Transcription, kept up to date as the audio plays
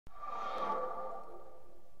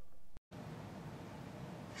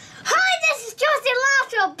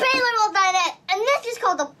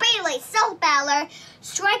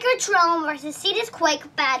Striker Drone versus Cetus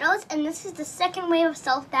Quake battles, and this is the second wave of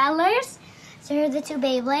self-battlers. So here are the two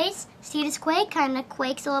Beyblades. Cetus Quake kind of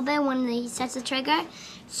quakes a little bit when he sets the trigger.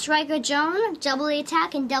 Striker Drone, double the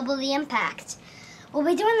attack and double the impact. We'll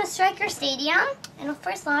be doing the Striker Stadium, and we'll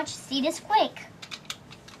first launch Cetus Quake.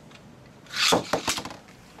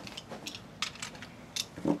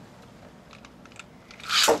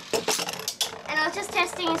 And I was just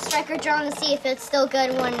testing Striker Drone to see if it's still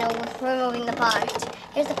good when removing the part.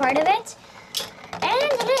 Here's the part of it. And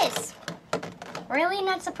it is. Really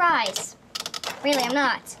not surprised. Really, I'm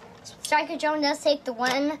not. Striker Drone does take the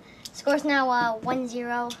one. Score's now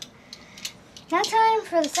 1-0. Now time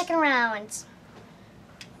for the second round.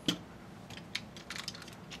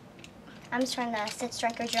 I'm just trying to set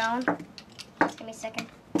Striker Drone. Just give me a second.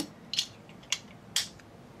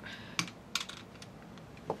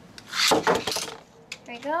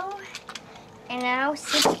 There we go. And now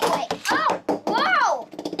Cetus Quake. Oh! Whoa!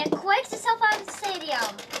 It quakes itself out of the stadium.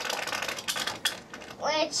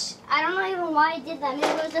 Which, I don't know even why it did that. Maybe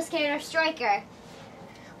it was just scared of Striker.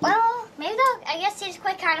 Well, maybe I guess Cetus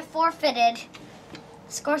Quake kind of forfeited.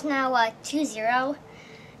 Score's now 2-0.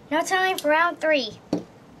 Now time for round 3.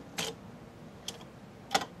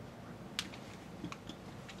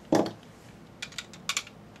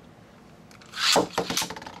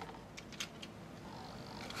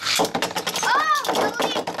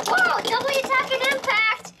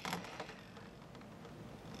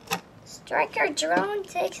 Striker Drone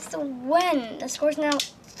takes the win. The score's now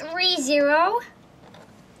 3-0.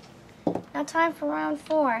 Now time for round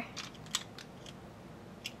 4.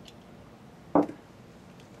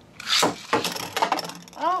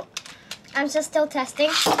 Well, I'm just still testing.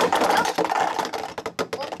 Oh.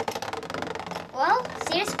 Well,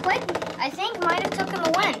 Cetus Quake, I think, might have taken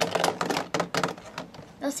the win.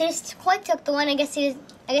 No, Cetus Quake took the win. I guess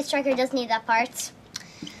Striker does need that part.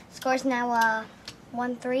 Score's now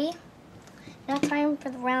 1-3. Now time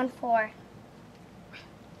for the round 4.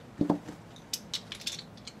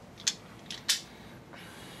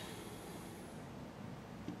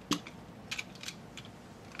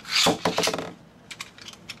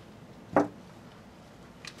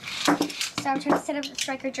 So I'm trying to set up the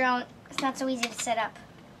Striker Drone. It's not so easy to set up.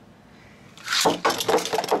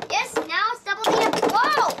 Yes, now it's double the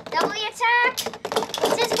whoa! Double the attack.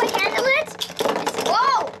 Does Cetus Quake handle it?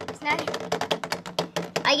 Whoa! It's not.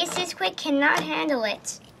 I guess Cetus Quake cannot handle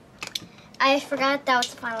it. I forgot that was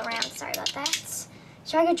the final round. Sorry about that.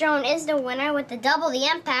 Striker Drone is the winner with the double the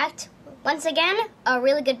impact. Once again, a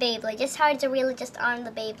really good Beyblade. Just hard to really just arm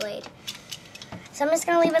the Beyblade. So I'm just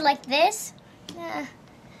gonna leave it like this.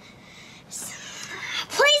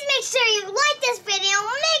 Please make sure you like this video,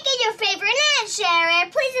 make it your favorite, and share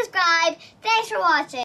it. Please subscribe. Thanks for watching.